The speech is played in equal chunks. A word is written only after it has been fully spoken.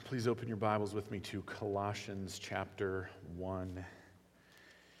Please open your Bibles with me to Colossians chapter 1.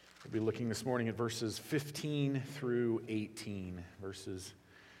 We'll be looking this morning at verses 15 through 18. Verses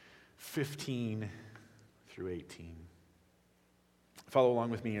 15 through 18. Follow along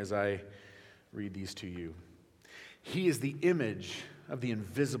with me as I read these to you. He is the image of the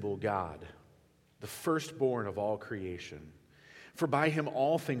invisible God, the firstborn of all creation. For by him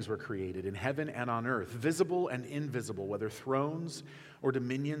all things were created, in heaven and on earth, visible and invisible, whether thrones or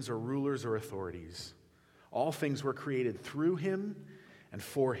dominions or rulers or authorities. All things were created through him and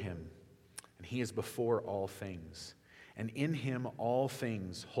for him, and he is before all things. And in him all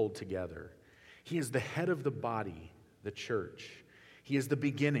things hold together. He is the head of the body, the church. He is the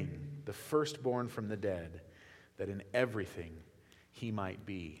beginning, the firstborn from the dead, that in everything he might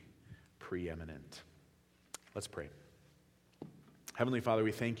be preeminent. Let's pray. Heavenly Father,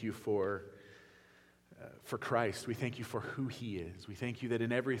 we thank you for Christ. We thank you for who he is. We thank you that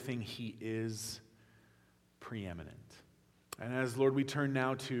in everything he is preeminent. And as, Lord, we turn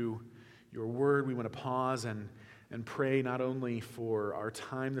now to your word, we want to pause and pray not only for our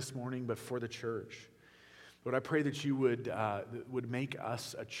time this morning, but for the church. Lord, I pray that you would make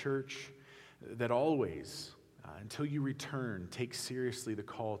us a church that always, until you return, takes seriously the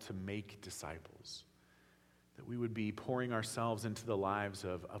call to make disciples. That we would be pouring ourselves into the lives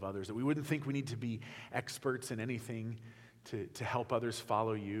of others, that we wouldn't think we need to be experts in anything to help others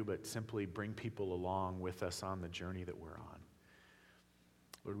follow you, but simply bring people along with us on the journey that we're on.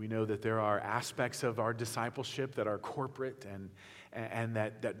 Lord, we know that there are aspects of our discipleship that are corporate and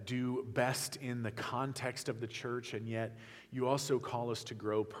that do best in the context of the church, and yet you also call us to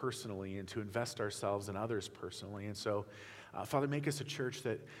grow personally and to invest ourselves in others personally. And so, Father, make us a church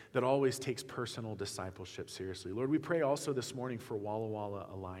that always takes personal discipleship seriously. Lord, we pray also this morning for Walla Walla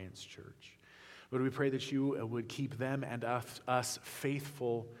Alliance Church. Lord, we pray that you would keep them and us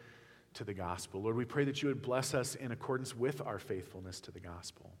faithful to the gospel. Lord, we pray that you would bless us in accordance with our faithfulness to the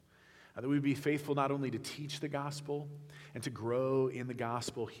gospel. That we would be faithful not only to teach the gospel and to grow in the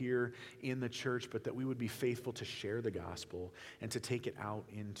gospel here in the church, but that we would be faithful to share the gospel and to take it out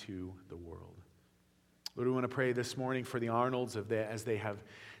into the world. Lord, we want to pray this morning for the Arnolds as they have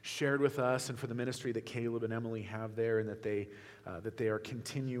shared with us, and for the ministry that Caleb and Emily have there, and that they are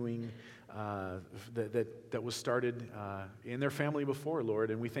continuing that was started in their family before,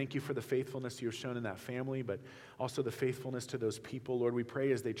 Lord. And we thank you for the faithfulness you have shown in that family, but also the faithfulness to those people. Lord, we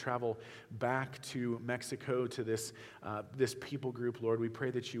pray as they travel back to Mexico to this people group, Lord, we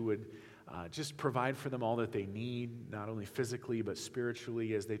pray that you would just provide for them all that they need, not only physically but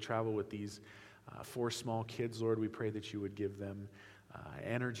spiritually, as they travel with these 4 small kids. Lord, we pray that you would give them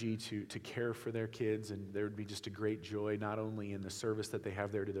energy to care for their kids, and there would be just a great joy not only in the service that they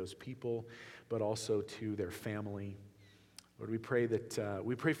have there to those people, but also to their family. Lord, we pray that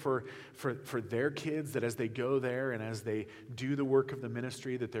we pray for their kids, that as they go there and as they do the work of the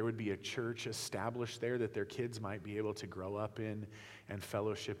ministry, that there would be a church established there that their kids might be able to grow up in and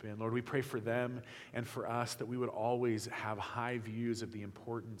fellowship in. Lord, we pray for them and for us that we would always have high views of the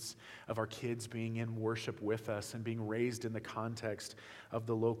importance of our kids being in worship with us and being raised in the context of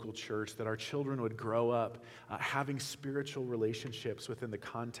the local church, that our children would grow up having spiritual relationships within the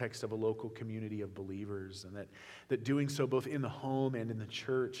context of a local community of believers, and that doing so both in the home and in the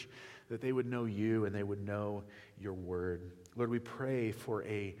church, that they would know you and they would know your word. Lord, we pray for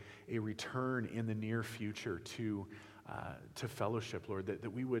a return in the near future to fellowship, Lord,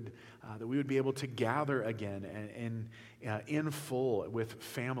 that we would be able to gather again and in full with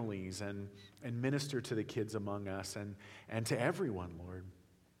families and minister to the kids among us and to everyone, Lord.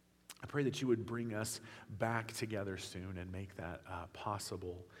 I pray that you would bring us back together soon and make that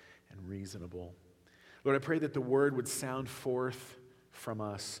possible and reasonable. Lord, I pray that the word would sound forth from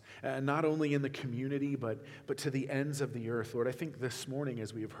us, not only in the community, but to the ends of the earth. Lord, I think this morning,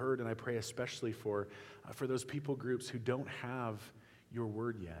 as we have heard, and I pray especially for those people groups who don't have your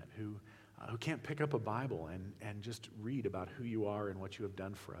word yet, who can't pick up a Bible and just read about who you are and what you have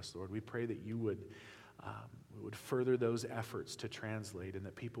done for us, Lord. We pray that you would further those efforts to translate, and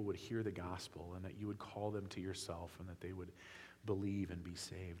that people would hear the gospel, and that you would call them to yourself, and that they would believe and be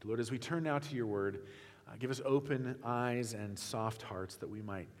saved. Lord, as we turn now to your word, give us open eyes and soft hearts that we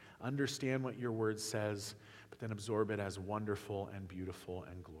might understand what your word says, but then absorb it as wonderful and beautiful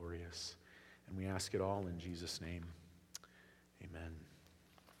and glorious. And we ask it all in Jesus' name. Amen.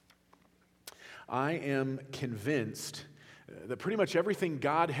 I am convinced that pretty much everything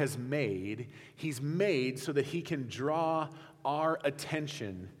God has made, he's made so that he can draw our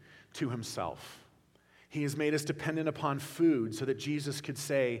attention to himself. He has made us dependent upon food so that Jesus could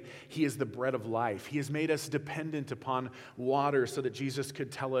say he is the bread of life. He has made us dependent upon water so that Jesus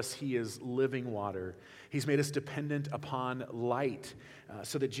could tell us he is living water. He's made us dependent upon light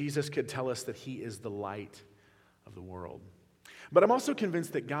so that Jesus could tell us that he is the light of the world. But I'm also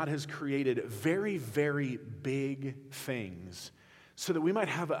convinced that God has created very, very big things so that we might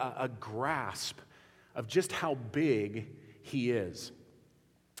have a grasp of just how big he is.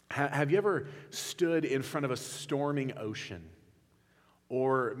 Have you ever stood in front of a storming ocean,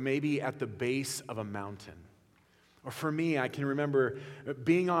 or maybe at the base of a mountain? Or for me, I can remember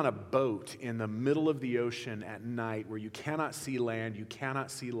being on a boat in the middle of the ocean at night where you cannot see land, you cannot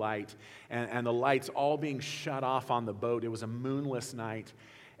see light, and the lights all being shut off on the boat. It was a moonless night,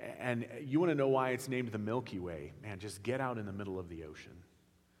 and you want to know why it's named the Milky Way? Man, just get out in the middle of the ocean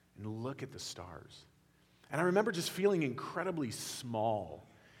and look at the stars. And I remember just feeling incredibly small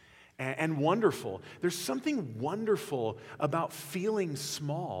and wonderful. There's something wonderful about feeling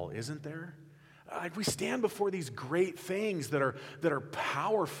small, isn't there? Like we stand before these great things that are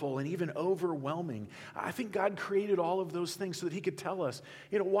powerful and even overwhelming. I think God created all of those things so that he could tell us,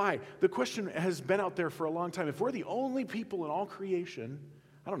 why? The question has been out there for a long time. If we're the only people in all creation,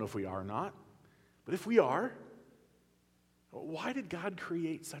 I don't know if we are or not, but if we are, why did God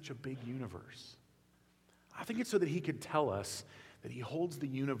create such a big universe? I think it's so that he could tell us that he holds the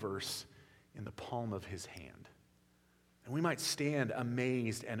universe in the palm of his hand. And we might stand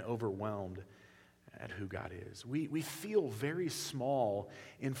amazed and overwhelmed at who God is. We feel very small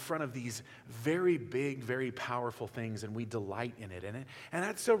in front of these very big, very powerful things, and we delight in it. And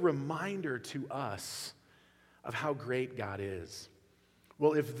that's a reminder to us of how great God is.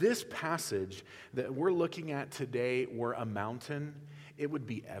 Well, if this passage that we're looking at today were a mountain, it would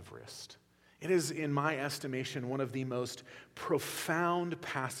be Everest. It is, in my estimation, one of the most profound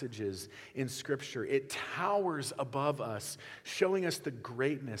passages in Scripture. It towers above us, showing us the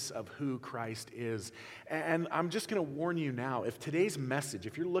greatness of who Christ is. And I'm just going to warn you now, if today's message,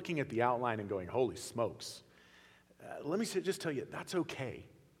 if you're looking at the outline and going, holy smokes, let me just tell you, that's okay.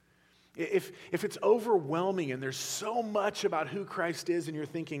 If it's overwhelming and there's so much about who Christ is and you're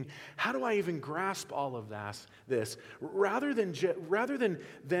thinking, how do I even grasp all of this? Rather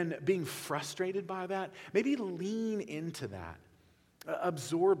than being frustrated by that, maybe lean into that,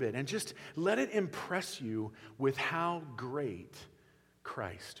 absorb it, and just let it impress you with how great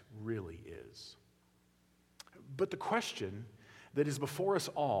Christ really is. But the question that is before us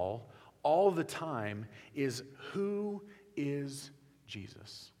all the time is, who is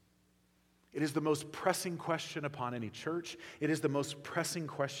Jesus? It is the most pressing question upon any church. It is the most pressing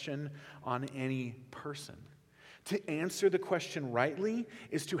question on any person. To answer the question rightly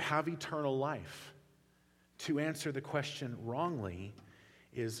is to have eternal life. To answer the question wrongly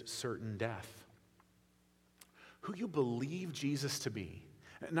is certain death. Who you believe Jesus to be,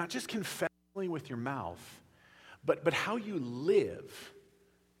 not just confessionally with your mouth, but how you live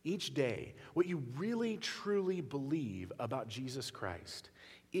each day, what you really truly believe about Jesus Christ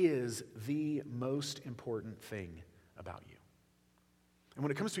is the most important thing about you. And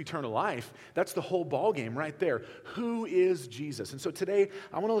when it comes to eternal life, that's the whole ballgame right there. Who is Jesus? And so today,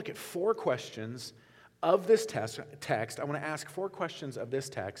 I want to look at 4 questions of this text. I want to ask 4 questions of this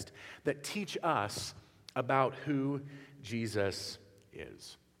text that teach us about who Jesus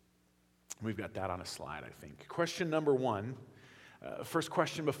is. We've got that on a slide, I think. Question number 1, first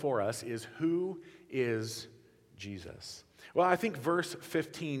question before us is, who is Jesus? Well, I think verse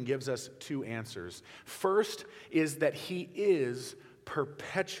 15 gives us 2 answers. First is that he is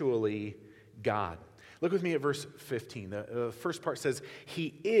perpetually God. Look with me at verse 15. The first part says,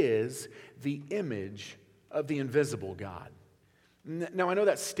 he is the image of the invisible God. Now, I know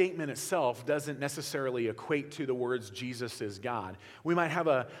that statement itself doesn't necessarily equate to the words Jesus is God. We might have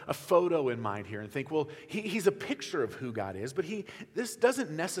a photo in mind here and think, well, he's a picture of who God is, but this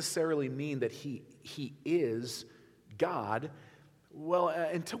doesn't necessarily mean that he is God. Well,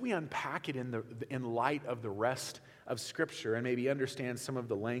 until we unpack it in light of the rest of Scripture and maybe understand some of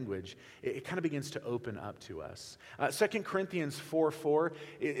the language, it kind of begins to open up to us. 2 Corinthians 4:4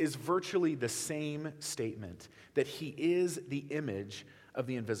 is virtually the same statement, that he is the image of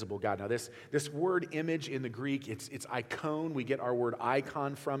the invisible God. Now, this word image in the Greek, it's icon. We get our word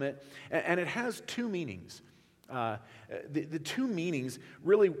icon from it, and it has 2 meanings. The 2 meanings,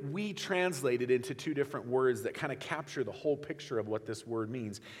 really, we translated into 2 different words that kind of capture the whole picture of what this word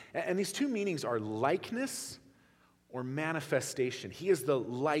means. And these 2 meanings are likeness or manifestation. He is the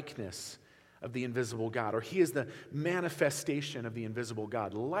likeness of the invisible God, or he is the manifestation of the invisible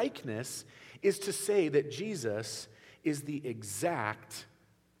God. Likeness is to say that Jesus is the exact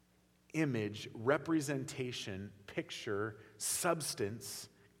image, representation, picture, substance,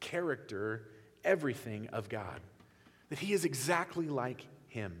 character, everything of God. That he is exactly like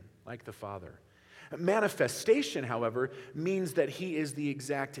him, like the Father. Manifestation, however, means that he is the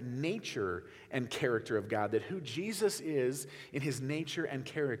exact nature and character of God, that who Jesus is in his nature and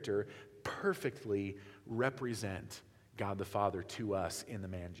character perfectly represent God the Father to us in the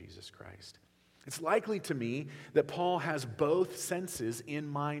man Jesus Christ. It's likely to me that Paul has both senses in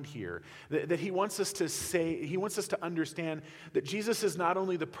mind here. That he wants us to understand that Jesus is not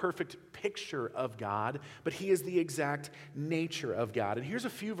only the perfect picture of God, but he is the exact nature of God. And here's a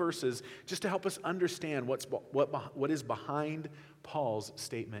few verses just to help us understand what is behind Paul's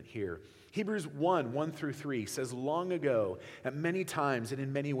statement here. Hebrews 1:1-3 says, "Long ago, at many times and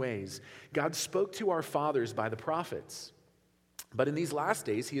in many ways, God spoke to our fathers by the prophets. But in these last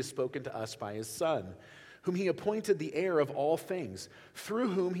days, he has spoken to us by his Son, whom he appointed the heir of all things,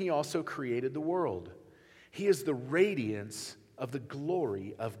 through whom he also created the world. He is the radiance of the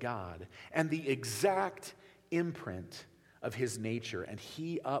glory of God and the exact imprint of his nature, and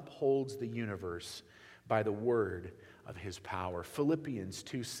he upholds the universe by the word of his power." Philippians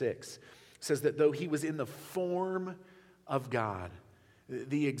 2:6 says that though he was in the form of God,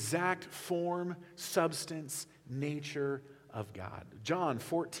 the exact form, substance, nature of God. John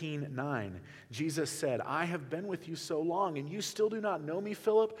 14:9, Jesus said, "I have been with you so long, and you still do not know me,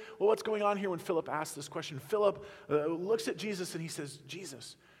 Philip?" Well, what's going on here when Philip asks this question? Philip looks at Jesus and he says,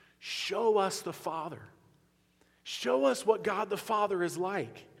 "Jesus, show us the Father. Show us what God the Father is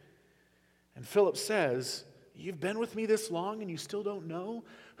like." And Philip says, "You've been with me this long and you still don't know?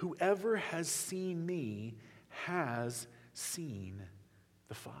 Whoever has seen me has seen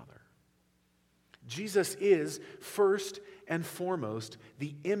the Father." Jesus is first and foremost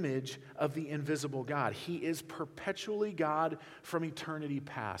the image of the invisible God. He is perpetually God from eternity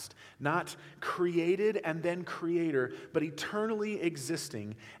past, not created and then creator, but eternally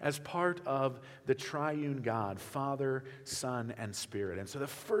existing as part of the triune God, Father, Son, and Spirit. And so the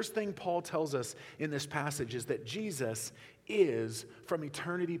first thing Paul tells us in this passage is that Jesus is from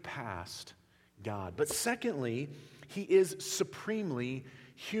eternity past God. But secondly, he is supremely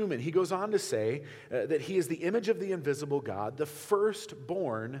human. He goes on to say that he is the image of the invisible God, the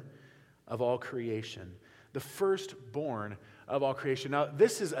firstborn of all creation. The firstborn of all creation. Now,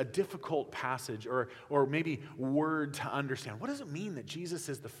 this is a difficult passage or maybe word to understand. What does it mean that Jesus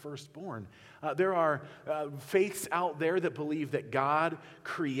is the firstborn? There are faiths out there that believe that God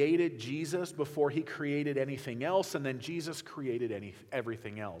created Jesus before he created anything else, and then Jesus created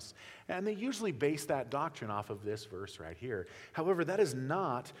everything else. And they usually base that doctrine off of this verse right here. However, that is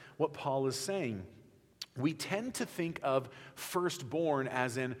not what Paul is saying. We tend to think of firstborn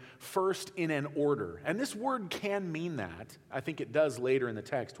as in first in an order. And this word can mean that. I think it does later in the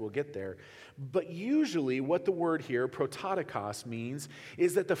text. We'll get there. But usually what the word here, prototokos, means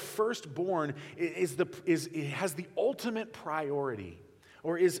is that the firstborn has the ultimate priority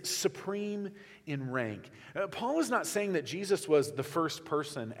or is supreme in rank. Paul is not saying that Jesus was the first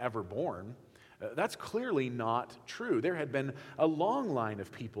person ever born. That's clearly not true. There had been a long line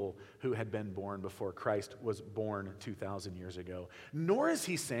of people who had been born before Christ was born 2,000 years ago. Nor is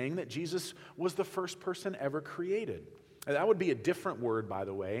he saying that Jesus was the first person ever created. That would be a different word, by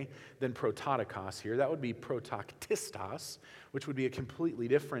the way, than prototokos here. That would be protoktistos, which would be a completely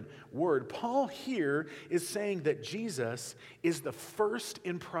different word. Paul here is saying that Jesus is the first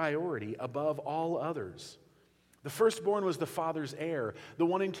in priority above all others. The firstborn was the father's heir, the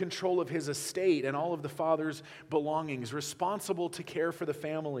one in control of his estate and all of the father's belongings, responsible to care for the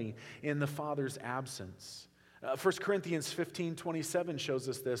family in the father's absence. 1 Corinthians 15:27 shows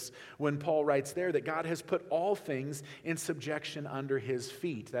us this when Paul writes there that God has put all things in subjection under his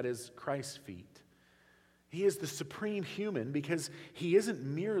feet, that is, Christ's feet. He is the supreme human because he isn't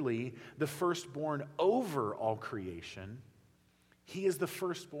merely the firstborn over all creation. He is the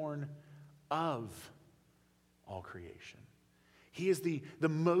firstborn of all creation. He is the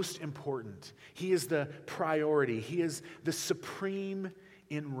most important. He is the priority. He is the supreme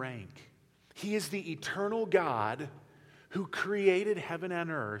in rank. He is the eternal God who created heaven and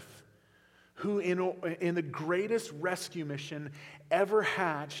earth, who in the greatest rescue mission ever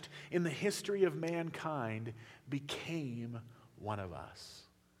hatched in the history of mankind became one of us.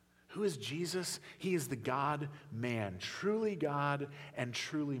 Who is Jesus? He is the God-man, truly God and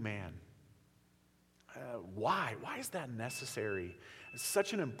truly man. Why? Why is that necessary? It's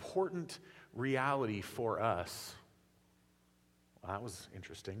such an important reality for us. Well, that was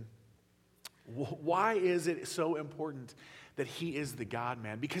interesting. Why is it so important that he is the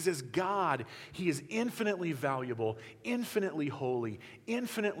God-man. Because as God, he is infinitely valuable, infinitely holy,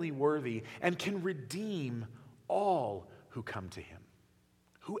 infinitely worthy, and can redeem all who come to him.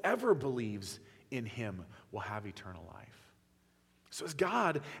 Whoever believes in him will have eternal life. So as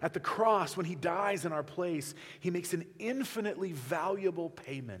God, at the cross, when he dies in our place, he makes an infinitely valuable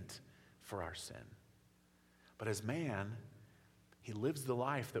payment for our sin. But as man, he lives the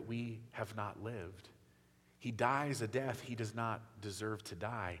life that we have not lived. He dies a death he does not deserve to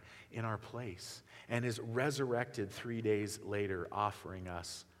die in our place and is resurrected 3 days later, offering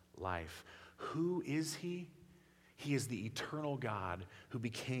us life. Who is he? He is the eternal God who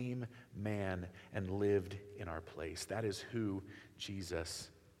became man and lived in our place. That is who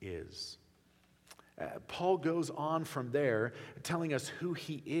Jesus is. Paul goes on from there, telling us who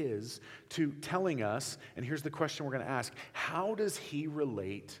he is, to telling us, and here's the question we're going to ask, how does he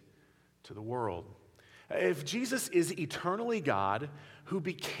relate to the world? If Jesus is eternally God who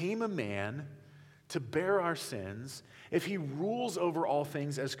became a man to bear our sins, if he rules over all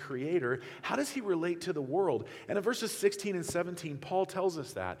things as creator, how does he relate to the world? And in verses 16 and 17, Paul tells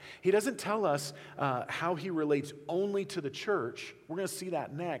us that. He doesn't tell us how he relates only to the church. We're going to see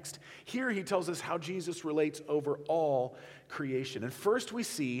that next. Here he tells us how Jesus relates over all creation. And first we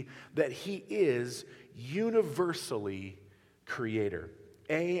see that he is universally creator.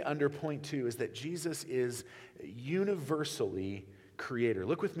 Under point 2 is that Jesus is universally creator.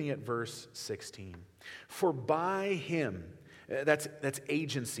 Look with me at verse 16. For by him, that's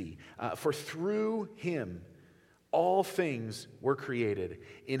agency, for through him all things were created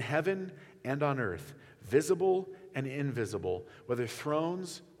in heaven and on earth, visible and invisible, whether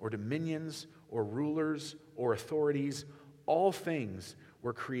thrones or dominions or rulers or authorities, all things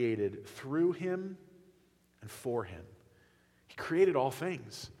were created through him and for him. He created all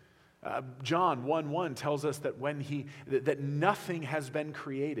things. John 1:1 tells us that that nothing has been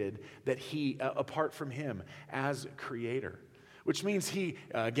created that he apart from him as creator, which means he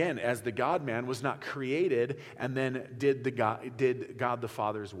again as the God-man was not created and then did God the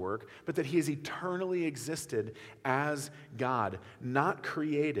Father's work, but that he has eternally existed as God, not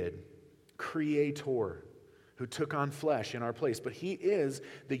created, creator, who took on flesh in our place. But he is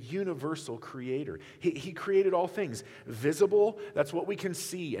the universal creator. He created all things. Visible, that's what we can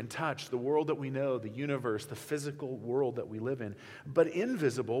see and touch, the world that we know, the universe, the physical world that we live in. But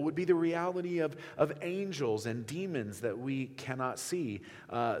invisible would be the reality of angels and demons that we cannot see.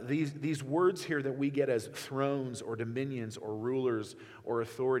 These words here that we get as thrones or dominions or rulers or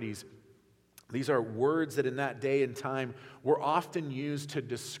authorities, these are words that in that day and time were often used to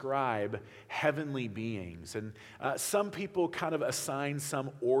describe heavenly beings. And some people kind of assign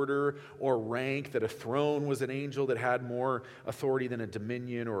some order or rank that a throne was an angel that had more authority than a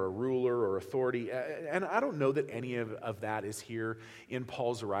dominion or a ruler or authority. And I don't know that any of that is here in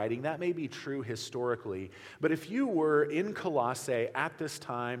Paul's writing. That may be true historically. But if you were in Colossae at this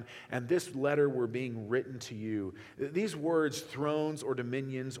time and this letter were being written to you, these words, thrones or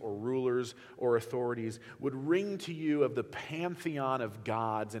dominions or rulers or authorities, would ring to you of the pantheon of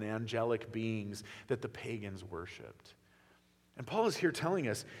gods and angelic beings that the pagans worshipped. And Paul is here telling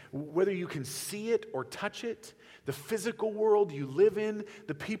us whether you can see it or touch it, the physical world you live in,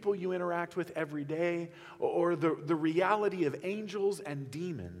 the people you interact with every day, or the reality of angels and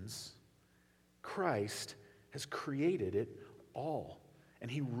demons, Christ has created it all. And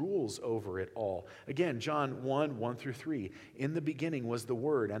he rules over it all. Again, John 1:1-3. In the beginning was the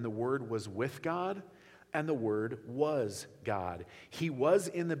Word, and the Word was with God, and the Word was God. He was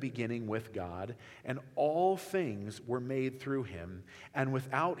in the beginning with God, and all things were made through him, and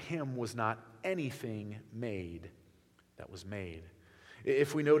without him was not anything made that was made.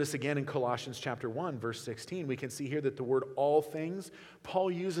 If we notice again in Colossians chapter 1, verse 16, we can see here that the word all things, Paul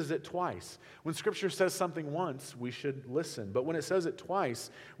uses it twice. When Scripture says something once, we should listen. But when it says it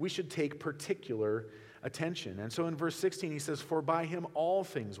twice, we should take particular attention. And so in verse 16, he says, for by him all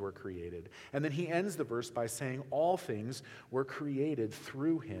things were created. And then he ends the verse by saying, all things were created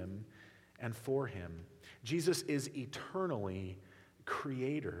through him and for him. Jesus is eternally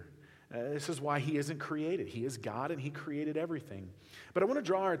creator. This is why he isn't created. He is God and he created everything. But I want to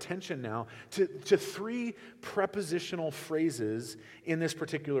draw our attention now to three prepositional phrases in this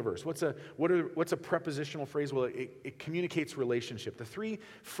particular verse. What's a prepositional phrase? Well, it communicates relationship. The three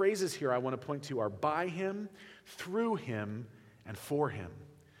phrases here I want to point to are by him, through him, and for him.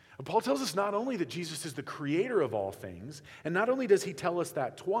 And Paul tells us not only that Jesus is the creator of all things, and not only does he tell us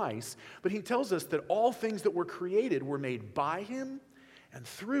that twice, but he tells us that all things that were created were made by him, and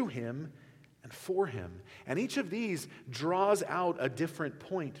through him, and and for him. And each of these draws out a different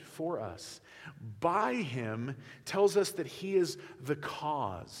point for us. By him tells us that he is the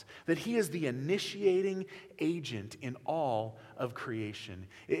cause, that he is the initiating agent in all of creation.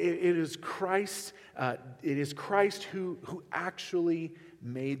 It is Christ who actually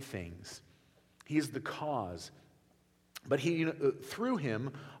made things. He is the cause. But he, through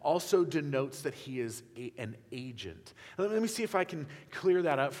him, also denotes that he is an agent. Let me see if I can clear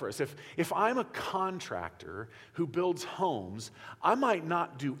that up for us. If I'm a contractor who builds homes, I might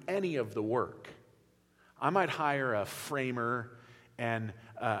not do any of the work. I might hire a framer and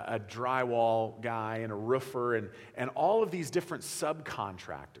a drywall guy and a roofer and all of these different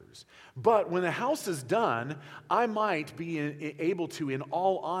subcontractors. But when the house is done, I might be able to, in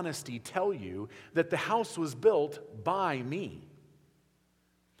all honesty, tell you that the house was built by me.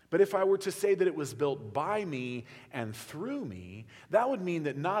 But if I were to say that it was built by me and through me, that would mean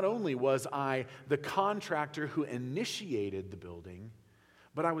that not only was I the contractor who initiated the building,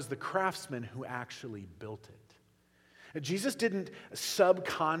 but I was the craftsman who actually built it. Jesus didn't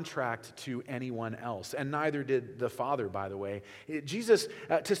subcontract to anyone else, and neither did the Father, by the way. Jesus,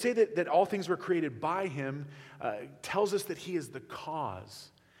 to say that all things were created by him, tells us that he is the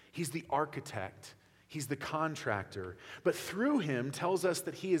cause. He's the architect. He's the contractor. But through him tells us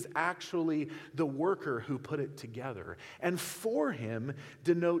that he is actually the worker who put it together. And for him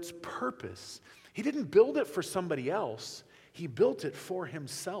denotes purpose. He didn't build it for somebody else. He built it for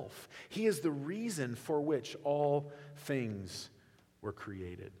himself. He is the reason for which all things were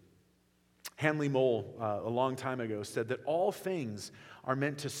created. Hanley Moll, a long time ago, said that all things are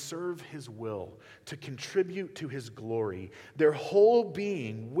meant to serve his will, to contribute to his glory. Their whole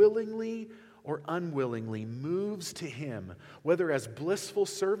being, willingly or unwillingly, moves to him, whether as blissful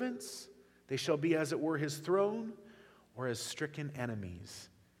servants, they shall be as it were his throne, or as stricken enemies,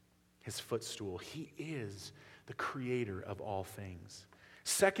 his footstool. He is the creator of all things.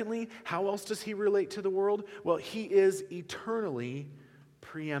 Secondly, how else does he relate to the world? Well, he is eternally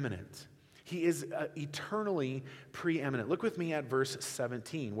preeminent. He is eternally preeminent. Look with me at verse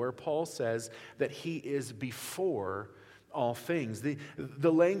 17, where Paul says that he is before all things.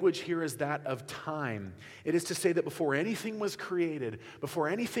 The language here is that of time. It is to say that before anything was created, before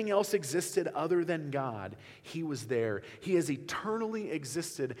anything else existed other than God, he was there. He has eternally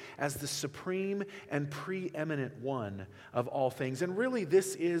existed as the supreme and preeminent one of all things. And really,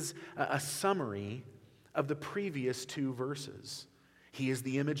 this is a summary of the previous two verses. He is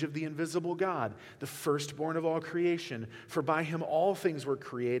the image of the invisible God, the firstborn of all creation. For by him all things were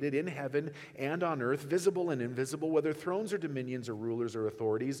created in heaven and on earth, visible and invisible, whether thrones or dominions or rulers or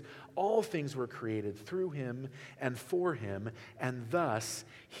authorities. All things were created through him and for him, and thus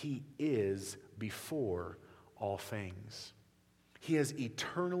he is before all things. He has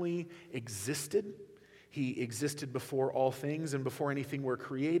eternally existed. He existed before all things and before anything were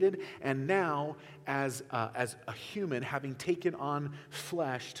created, and now as a human, having taken on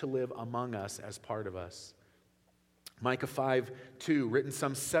flesh to live among us as part of us. Micah 5:2, written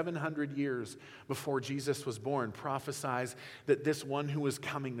some 700 years before Jesus was born, prophesies that this one who was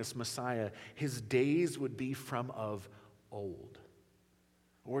coming, this Messiah, his days would be from of old.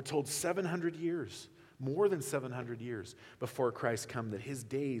 We're told 700 years, more than 700 years before Christ come, that his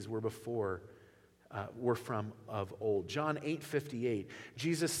days were from of old. John 8:58,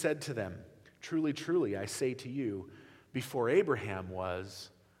 Jesus said to them, "Truly, truly, I say to you, before Abraham was,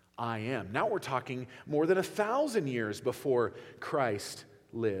 I am." Now we're talking more than 1,000 years before Christ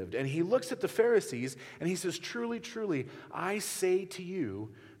lived. And he looks at the Pharisees and he says, "Truly, truly, I say to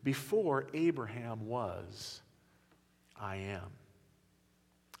you, before Abraham was, I am."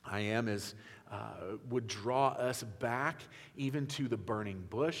 I am would draw us back even to the burning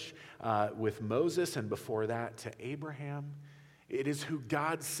bush with Moses, and before that to Abraham. It is who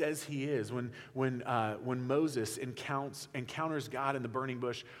God says he is. When Moses encounters God in the burning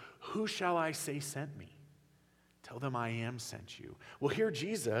bush, "Who shall I say sent me?" Tell them I am sent you. Well, here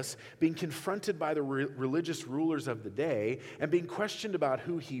Jesus, being confronted by the religious rulers of the day and being questioned about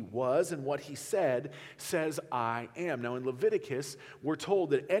who he was and what he said, says, "I am." Now in Leviticus, we're told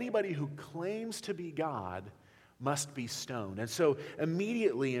that anybody who claims to be God must be stoned. And so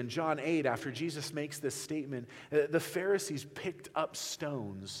immediately in John 8, after Jesus makes this statement, the Pharisees picked up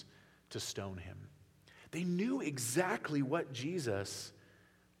stones to stone him. They knew exactly what Jesus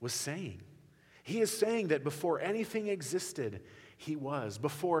was saying. He is saying that before anything existed, he was.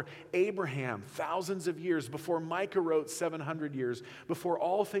 Before Abraham, thousands of years, before Micah wrote 700 years, before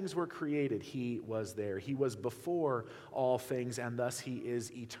all things were created, he was there. He was before all things, and thus he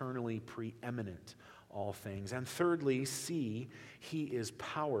is eternally preeminent all things. And thirdly, C, he is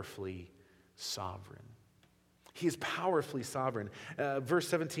powerfully sovereign. He is powerfully sovereign. Verse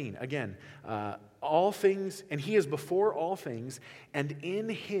 17, again, all things, and he is before all things, and in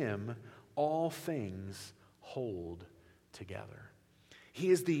him all things hold together. He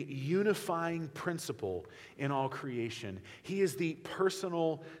is the unifying principle in all creation. He is the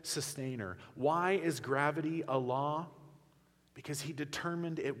personal sustainer. Why is gravity a law? Because he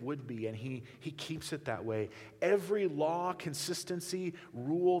determined it would be, and he keeps it that way. Every law, consistency,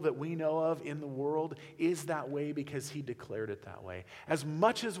 rule that we know of in the world is that way because he declared it that way. As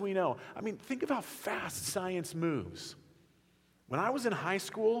much as we know, think of how fast science moves. When I was in high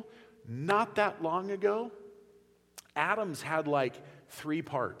school, not that long ago, atoms had like 3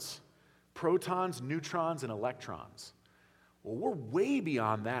 parts: protons, neutrons, and electrons. Well, we're way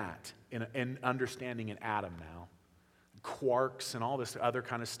beyond that in understanding an atom now. Quarks and all this other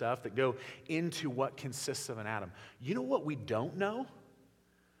kind of stuff that go into what consists of an atom. You know what we don't know?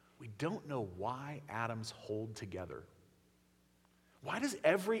 We don't know why atoms hold together. Why does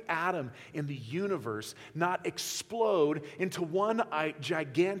every atom in the universe not explode into one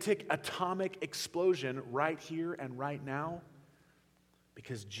gigantic atomic explosion right here and right now?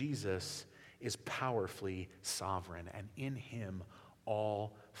 Because Jesus is powerfully sovereign, and in him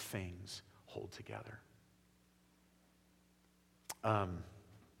all things hold together.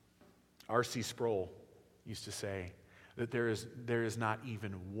 R.C. Sproul used to say that there is not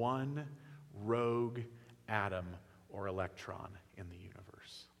even one rogue atom or electron in the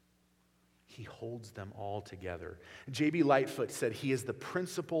universe. He holds them all together. J.B. Lightfoot said he is the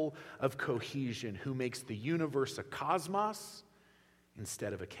principle of cohesion who makes the universe a cosmos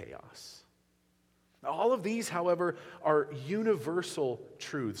instead of a chaos. All of these, however, are universal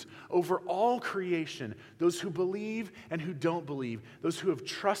truths over all creation. Those who believe and who don't believe, those who have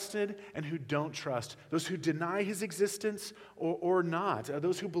trusted and who don't trust, those who deny his existence or not,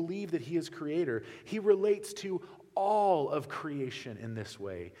 those who believe that he is creator. He relates to all of creation in this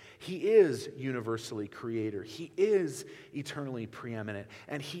way. He is universally creator. He is eternally preeminent,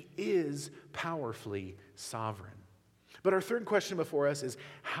 and he is powerfully sovereign. But our third question before us is,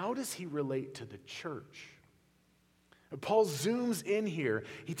 how does he relate to the church? Paul zooms in here.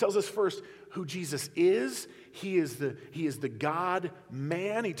 He tells us first who Jesus is. He is the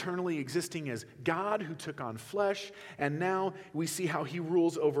God-man, eternally existing as God who took on flesh. And now we see how he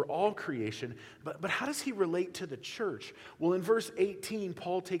rules over all creation. But how does he relate to the church? Well, in verse 18,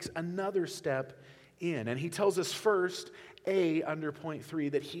 Paul takes another step in. And he tells us first, under point 3,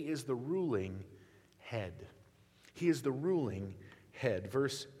 that he is the ruling head. He is the ruling head.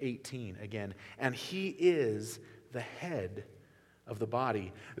 Verse 18 again. And he is the head of the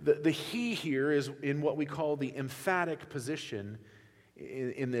body. The he here is in what we call the emphatic position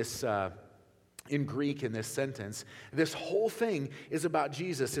in this in Greek in this sentence. This whole thing is about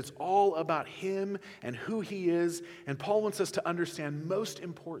Jesus. It's all about him and who he is. And Paul wants us to understand, most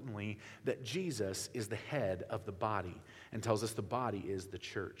importantly, that Jesus is the head of the body, and tells us the body is the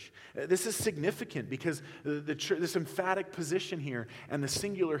church. This is significant because the church, this emphatic position here and the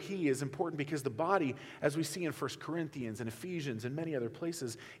singular he is important because the body, as we see in 1 Corinthians and Ephesians and many other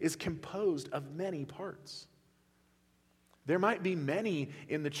places, is composed of many parts. There might be many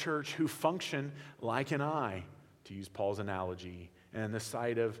in the church who function like an eye, to use Paul's analogy, and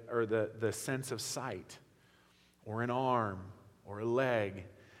the sense of sight, or an arm, or a leg.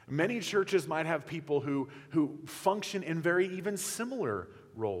 Many churches might have people who function in very even similar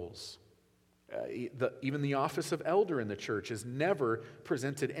roles. Even the office of elder in the church is never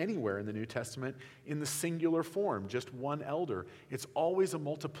presented anywhere in the New Testament in the singular form, just one elder. It's always a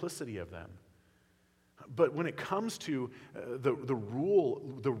multiplicity of them. But when it comes to the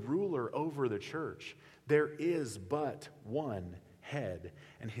ruler over the church, there is but one head,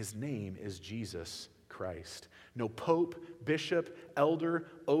 and his name is Jesus Christ. No pope, bishop, elder,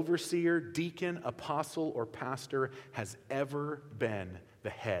 overseer, deacon, apostle, or pastor has ever been the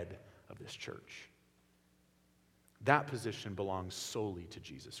head of this church. That position belongs solely to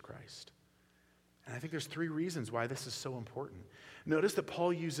Jesus Christ. And I think there's 3 reasons why this is so important. Notice that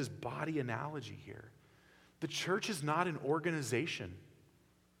Paul uses body analogy here. The church is not an organization.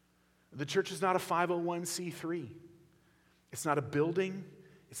 The church is not a 501c3. It's not a building.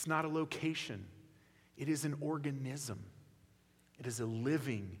 It's not a location. It is an organism. It is a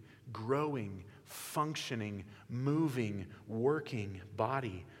living, growing, functioning, moving, working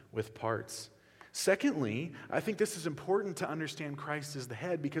body with parts. Secondly, I think this is important to understand Christ as the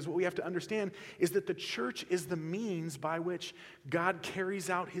head, because what we have to understand is that the church is the means by which God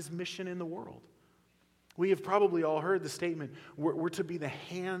carries out his mission in the world. We have probably all heard the statement, we're to be the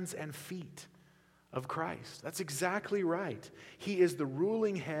hands and feet of Christ. That's exactly right. He is the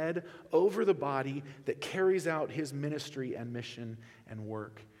ruling head over the body that carries out his ministry and mission and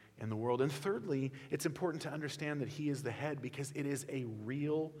work in the world. And thirdly, it's important to understand that he is the head because it is a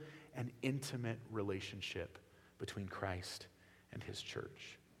real and intimate relationship between Christ and his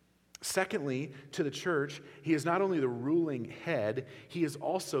church. Secondly, to the church, he is not only the ruling head, he is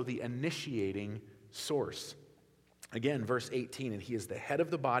also the initiating source. Again, verse 18, and he is the head of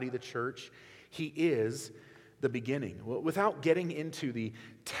the body, the church. He is the beginning. Well, without getting into the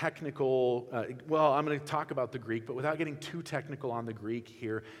technical, I'm going to talk about the Greek, but without getting too technical on the Greek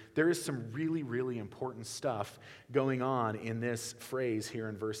here, there is some really, really important stuff going on in this phrase here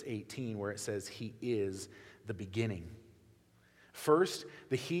in verse 18 where it says, he is the beginning. First,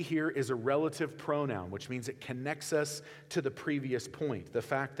 the he here is a relative pronoun, which means it connects us to the previous point, the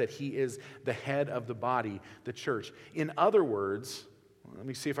fact that he is the head of the body, the church. In other words, let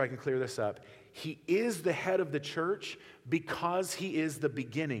me see if I can clear this up. He is the head of the church because he is the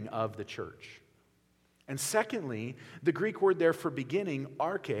beginning of the church. And secondly, the Greek word there for beginning,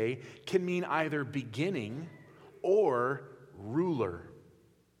 arche, can mean either beginning or ruler.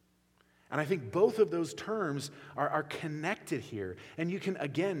 And I think both of those terms are connected here. And you can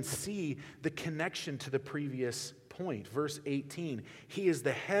again see the connection to the previous point. Verse 18, he is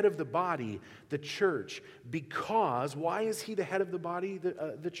the head of the body, the church, because, why is he the head of the body,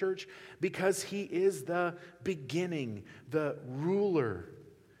 the church? Because he is the beginning, the ruler.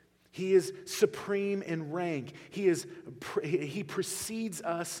 He is supreme in rank. He precedes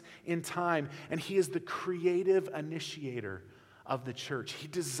us in time, and he is the creative initiator of the church. He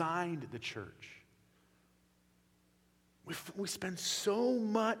designed the church. We spend so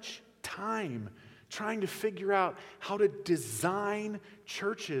much time trying to figure out how to design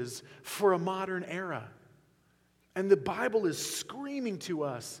churches for a modern era. And the Bible is screaming to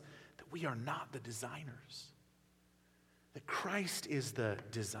us that we are not the designers, that Christ is the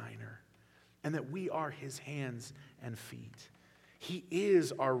designer, and that we are his hands and feet. He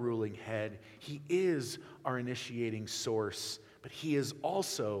is our ruling head. He is our initiating source, but he is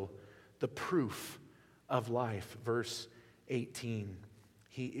also the proof of life. Verse 18.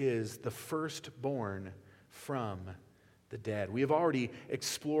 He is the firstborn from the dead. We have already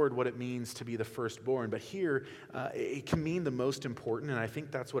explored what it means to be the firstborn, but here it can mean the most important, and I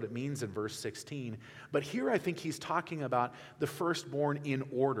think that's what it means in verse 16. But here I think he's talking about the firstborn in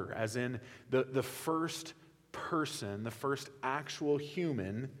order, as in the first person, the first actual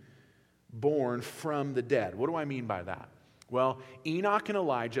human born from the dead. What do I mean by that? Well, Enoch and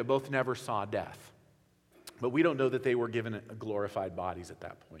Elijah both never saw death. But we don't know that they were given glorified bodies at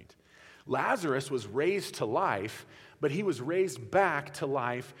that point. Lazarus was raised to life, but he was raised back to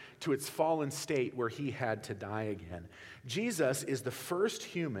life to its fallen state where he had to die again. Jesus is the first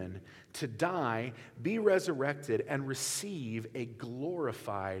human to die, be resurrected, and receive a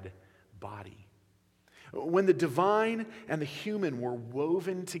glorified body. When the divine and the human were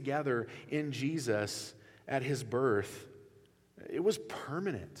woven together in Jesus at his birth, it was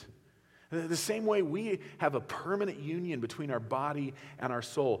permanent. The same way we have a permanent union between our body and our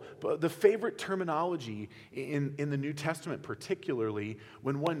soul. But the favorite terminology in the New Testament, particularly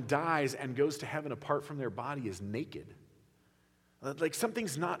when one dies and goes to heaven apart from their body, is naked. Like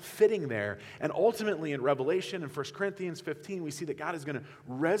something's not fitting there. And ultimately in Revelation and 1 Corinthians 15, we see that God is going to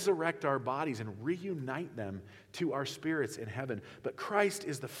resurrect our bodies and reunite them to our spirits in heaven. But Christ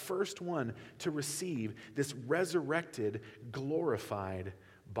is the first one to receive this resurrected, glorified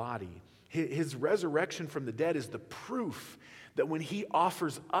body. His resurrection from the dead is the proof that when he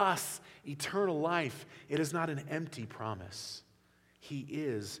offers us eternal life, it is not an empty promise. He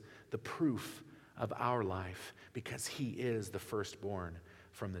is the proof of our life because he is the firstborn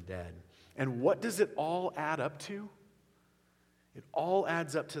from the dead. And what does it all add up to? It all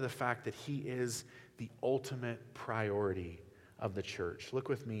adds up to the fact that he is the ultimate priority of the church. Look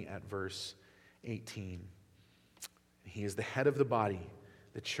with me at verse 18. He is the head of the body,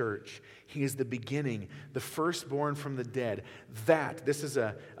 the church. He is the beginning, the firstborn from the dead. This is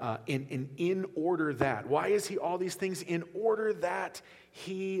in order that. Why is he all these things? In order that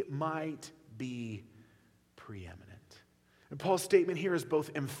he might be preeminent. And Paul's statement here is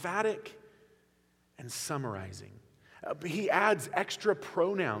both emphatic and summarizing. He adds extra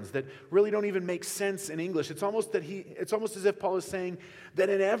pronouns that really don't even make sense in English. It's almost as if Paul is saying that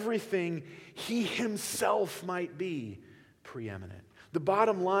in everything he himself might be preeminent. The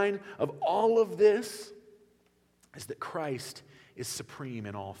bottom line of all of this is that Christ is supreme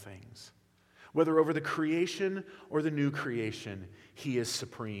in all things. Whether over the creation or the new creation, he is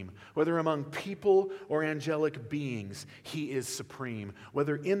supreme. Whether among people or angelic beings, he is supreme.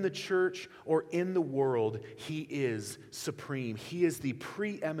 Whether in the church or in the world, he is supreme. He is the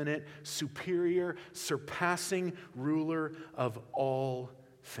preeminent, superior, surpassing ruler of all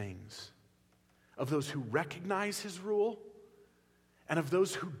things. Of those who recognize his rule and of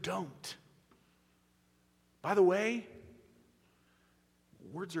those who don't. By the way,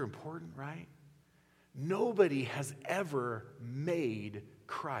 words are important, right? Nobody has ever made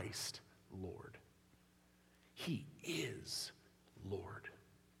Christ Lord. He is Lord.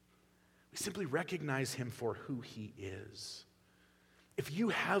 We simply recognize him for who he is. If you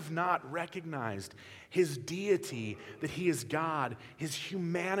have not recognized his deity, that he is God, his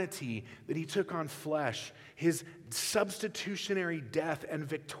humanity, that he took on flesh, his substitutionary death and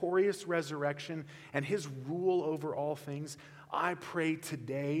victorious resurrection, and his rule over all things, I pray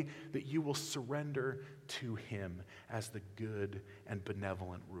today that you will surrender to him as the good and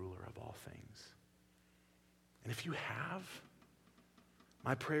benevolent ruler of all things. And if you have,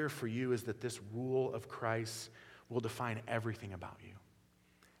 my prayer for you is that this rule of Christ will define everything about you.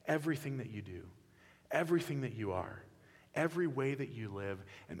 Everything that you do, everything that you are, every way that you live,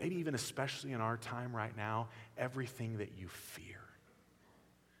 and maybe even especially in our time right now, everything that you fear.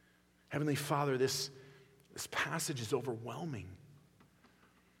 Heavenly Father, this passage is overwhelming.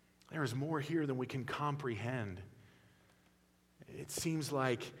 There is more here than we can comprehend. It seems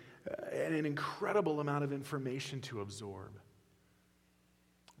like an incredible amount of information to absorb.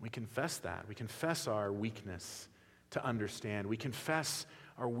 We confess that. We confess our weakness to understand. We confess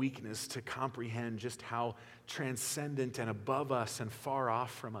our weakness to comprehend just how transcendent and above us and far off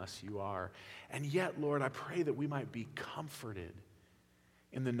from us you are. And yet, Lord, I pray that we might be comforted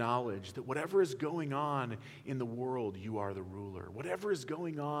in the knowledge that whatever is going on in the world, you are the ruler. Whatever is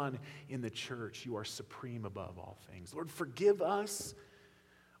going on in the church, you are supreme above all things. Lord, forgive us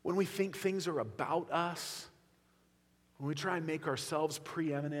when we think things are about us, when we try and make ourselves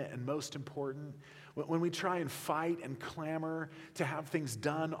preeminent and most important, when we try and fight and clamor to have things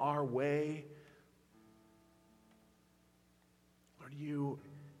done our way. Lord, you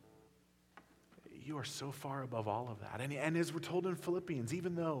are so far above all of that. And as we're told in Philippians,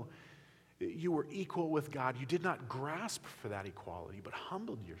 even though you were equal with God, you did not grasp for that equality, but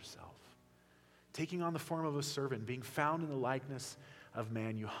humbled yourself. Taking on the form of a servant, being found in the likeness of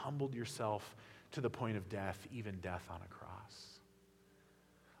man, you humbled yourself to the point of death, even death on a cross.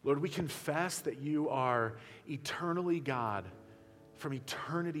 Lord, we confess that you are eternally God from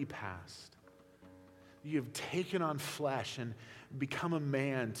eternity past. You have taken on flesh and become a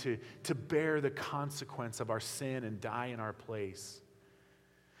man to bear the consequence of our sin and die in our place.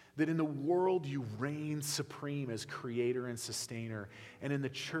 That in the world you reign supreme as creator and sustainer, and in the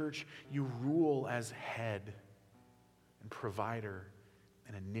church you rule as head and provider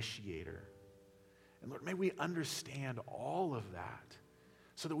and initiator. And Lord, may we understand all of that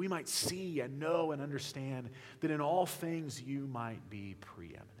so that we might see and know and understand that in all things you might be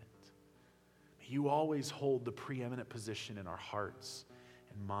preeminent. May you always hold the preeminent position in our hearts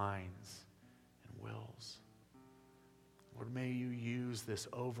and minds and wills. Lord, may you use this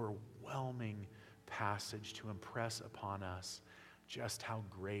overwhelming passage to impress upon us just how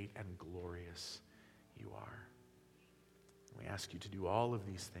great and glorious you are. We ask you to do all of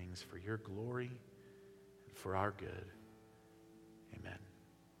these things for your glory and for our good. Amen.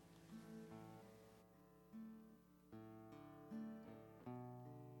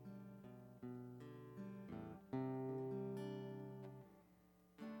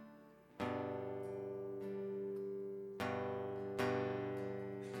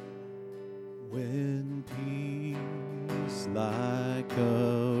 When peace like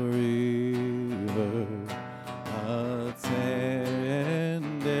a river attendeth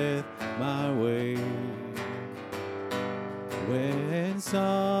my way, when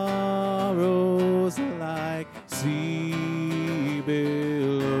sorrows like sea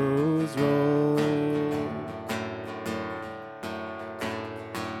billows roll,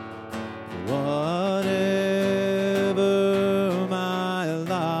 whatever my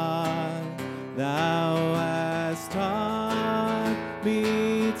life thou hast taught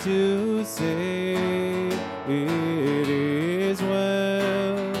me to say, it is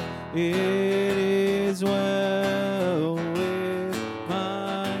well, it is well with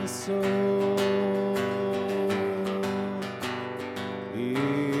my soul.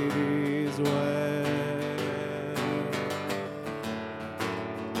 It is well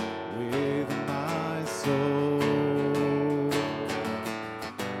with my soul.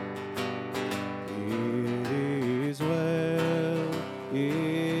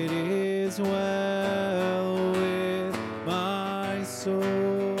 It is well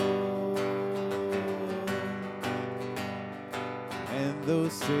And though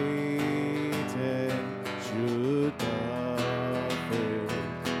Satan should buffet,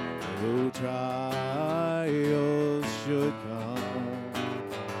 though trials should come,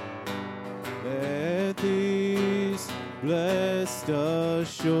 let these blessed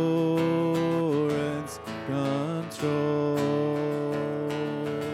assurance